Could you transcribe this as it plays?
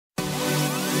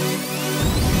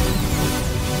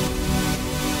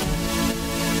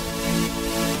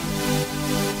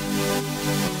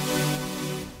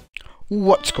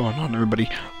What's going on, everybody?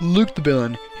 Luke the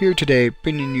Villain here today,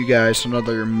 bringing you guys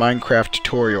another Minecraft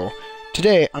tutorial.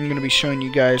 Today I'm going to be showing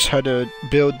you guys how to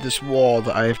build this wall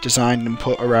that I have designed and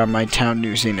put around my town,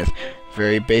 New Zenith.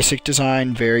 Very basic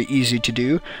design, very easy to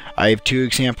do. I have two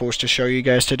examples to show you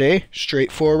guys today,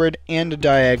 straightforward and a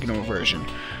diagonal version.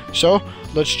 So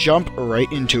let's jump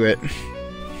right into it.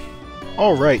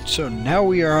 Alright, so now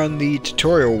we are on the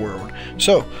tutorial world.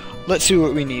 So let's see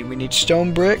what we need. We need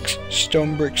stone brick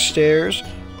stairs,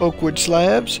 oak wood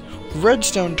slabs,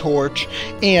 redstone torch,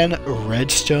 and a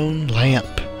redstone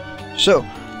lamp. So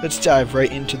let's dive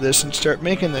right into this and start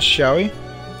making this, shall we?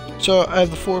 So I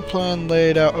have the floor plan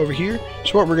laid out over here.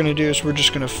 So what we're going to do is we're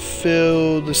just going to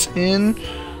fill this in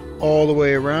all the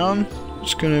way around.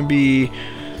 It's going to be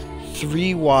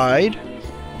 3 wide.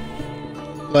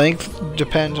 Length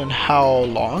depends on how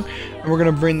long. And we're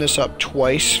going to bring this up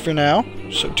twice for now.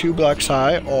 So 2 blocks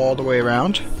high all the way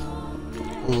around.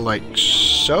 Like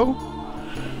so.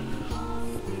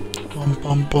 Bum,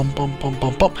 bum, bum, bum, bum,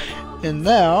 bum, bum. And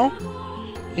now,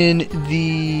 in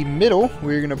the middle,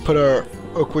 we're going to put our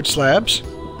oak wood slabs.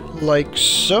 Like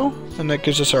so. And that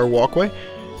gives us our walkway.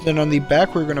 Then on the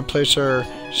back, we're going to place our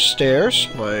stairs.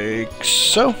 Like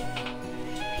so.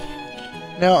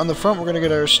 Now on the front, we're going to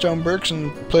get our stone bricks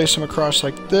and place them across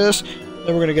like this.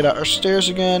 Then we're going to get out our stairs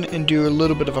again and do a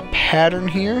little bit of a pattern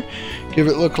here. Give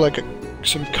it look like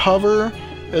some cover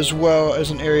as well as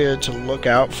an area to look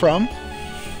out from.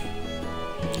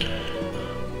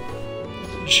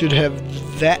 Should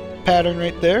have that pattern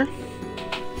right there.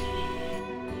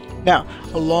 Now,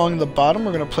 along the bottom,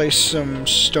 we're going to place some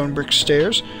stone brick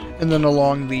stairs. And then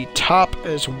along the top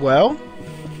as well.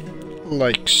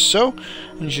 Like so.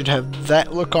 And you should have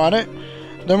that look on it.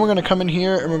 Then we're going to come in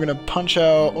here and we're going to punch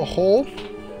out a hole.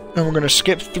 And we're going to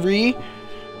skip 3,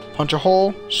 punch a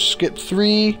hole, skip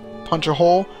 3, punch a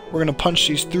hole. We're going to punch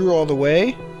these through all the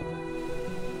way.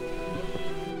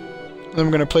 Then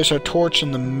we're going to place our torch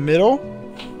in the middle.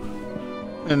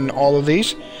 And all of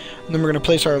these. And then we're going to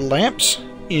place our lamps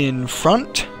in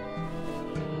front.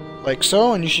 Like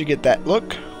so. And you should get that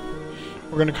look.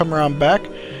 We're going to come around back.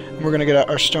 We're going to get out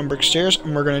our stone brick stairs,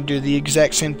 and we're going to do the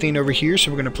exact same thing over here.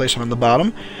 So we're going to place them on the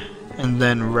bottom, and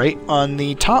then right on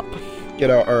the top,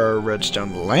 get out our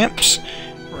redstone lamps.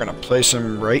 We're going to place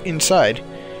them right inside,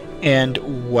 and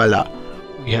voila,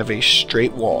 we have a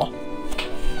straight wall.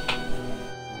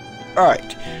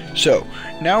 Alright, so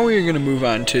now we're going to move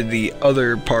on to the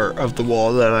other part of the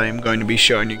wall that I am going to be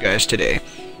showing you guys today.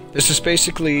 This is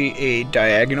basically a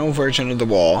diagonal version of the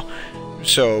wall,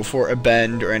 so for a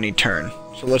bend or any turn.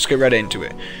 So let's get right into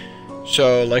it.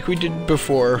 So like we did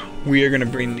before, we are going to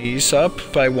bring these up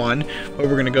by 1, but we're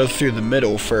going to go through the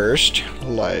middle first,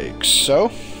 like so.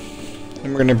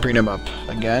 And we're going to bring them up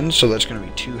again, so that's going to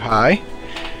be 2 high,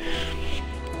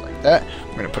 like that.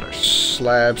 We're going to put our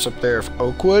slabs up there of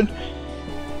oak wood,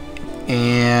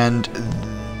 and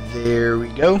there we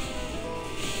go.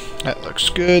 That looks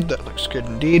good, that looks good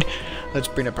indeed. Let's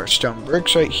bring up our stone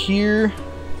bricks right here.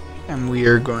 And we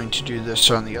are going to do this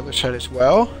on the other side as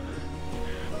well.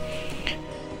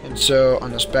 And so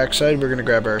on this back side, we're going to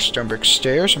grab our stone brick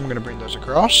stairs. I'm going to bring those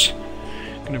across.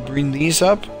 I'm going to bring these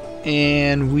up.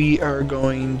 And we are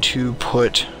going to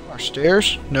put our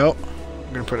stairs. No,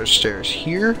 we're going to put our stairs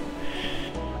here.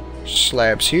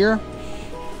 Slabs here.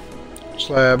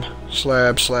 Slab,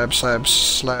 slab, slab, slab,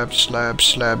 slab, slab,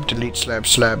 slab, delete slab,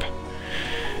 slab.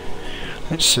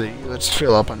 Let's see, let's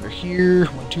fill up under here.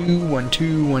 1, 2, 1,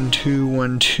 2, 1, 2,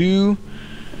 1, 2.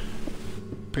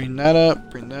 Bring that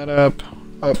up,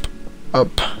 up,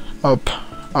 up, up,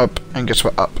 up, and guess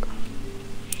what? Up.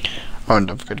 Oh, and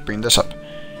don't forget to bring this up.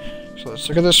 So let's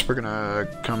look at this. We're gonna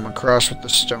come across with the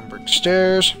stone brick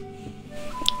stairs.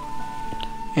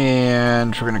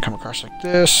 And we're gonna come across like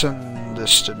this, and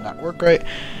this did not work right.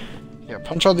 Yeah,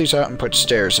 punch all these out and put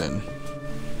stairs in.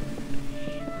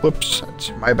 Whoops,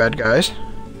 that's my bad, guys.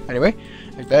 Anyway,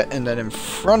 like that, and then in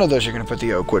front of those you're going to put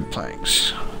the oak wood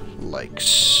planks. Like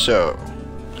so.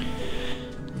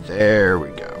 There we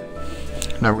go.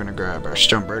 Now we're going to grab our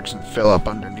stone bricks and fill up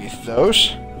underneath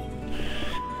those.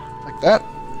 Like that.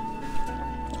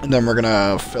 And then we're going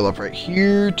to fill up right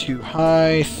here, 2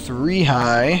 high, 3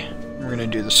 high. We're going to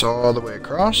do this all the way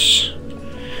across.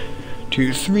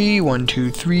 2, 3, 1, 2,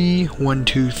 3, 1,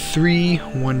 2, 3,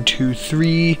 1, 2,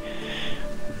 3.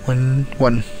 1,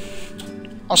 1.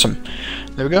 Awesome.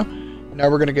 There we go. Now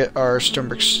we're going to get our stone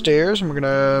brick stairs, and we're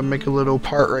going to make a little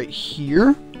part right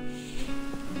here.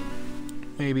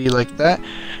 Maybe like that.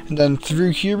 And then through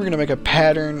here, we're going to make a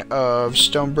pattern of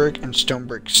stone brick and stone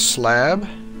brick slab.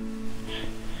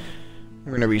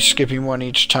 We're going to be skipping one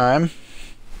each time.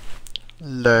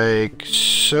 Like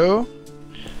so.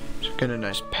 Get a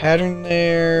nice pattern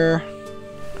there.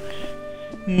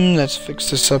 Let's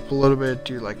fix this up a little bit,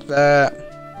 do like that.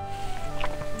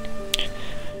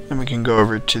 And we can go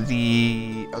over to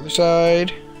the other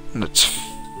side. And let's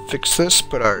fix this,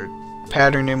 put our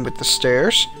pattern in with the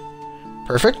stairs.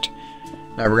 Perfect.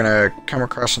 Now we're going to come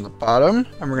across on the bottom,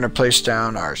 and we're going to place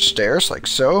down our stairs like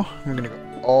so. We're going to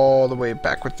go all the way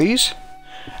back with these.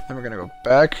 Then we're going to go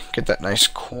back, get that nice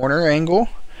corner angle,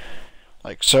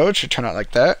 like so. It should turn out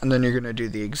like that. And then you're going to do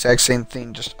the exact same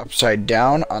thing, just upside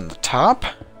down on the top,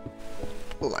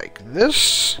 like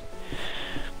this.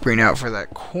 Bring out for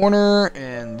that corner,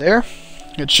 and there.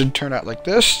 It should turn out like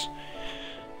this.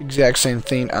 Exact same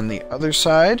thing on the other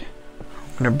side.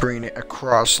 I'm going to bring it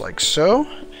across like so.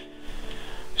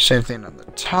 Same thing on the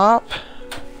top.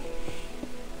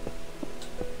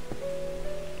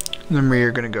 And then we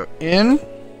are going to go in,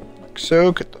 like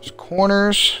so, get those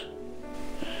corners.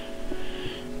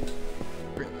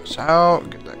 Bring this out,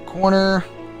 get that corner.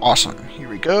 Awesome. Here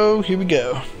we go, here we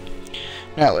go.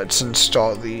 Now let's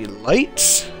install the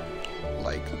lights,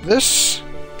 like this.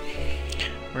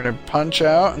 We're going to punch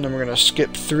out, and then we're going to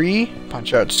skip 3.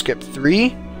 Punch out, skip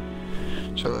 3.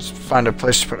 So let's find a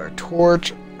place to put our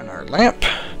torch and our lamp.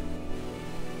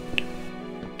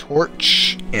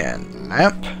 Torch and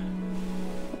lamp.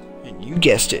 And you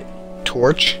guessed it,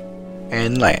 torch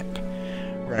and lamp.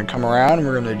 We're going to come around and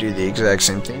we're going to do the exact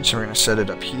same thing. So we're going to set it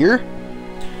up here.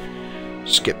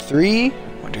 Skip 3.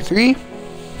 1, 2, 3.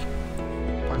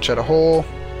 Punch out a hole.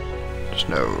 There's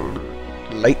no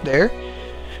light there.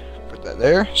 Put that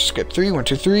there. Skip 3. 1,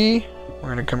 2, 3. We're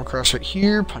going to come across right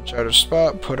here. Punch out a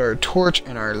spot. Put our torch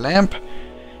and our lamp.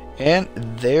 And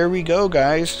there we go,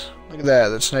 guys. Look at that.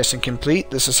 That's nice and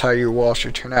complete. This is how your wall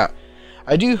should turn out.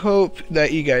 I do hope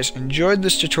that you guys enjoyed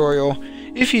this tutorial.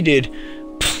 If you did,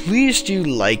 please do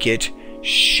like it,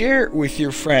 share it with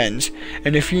your friends,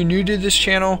 and if you're new to this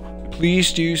channel,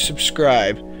 please do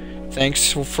subscribe.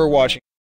 Thanks for watching.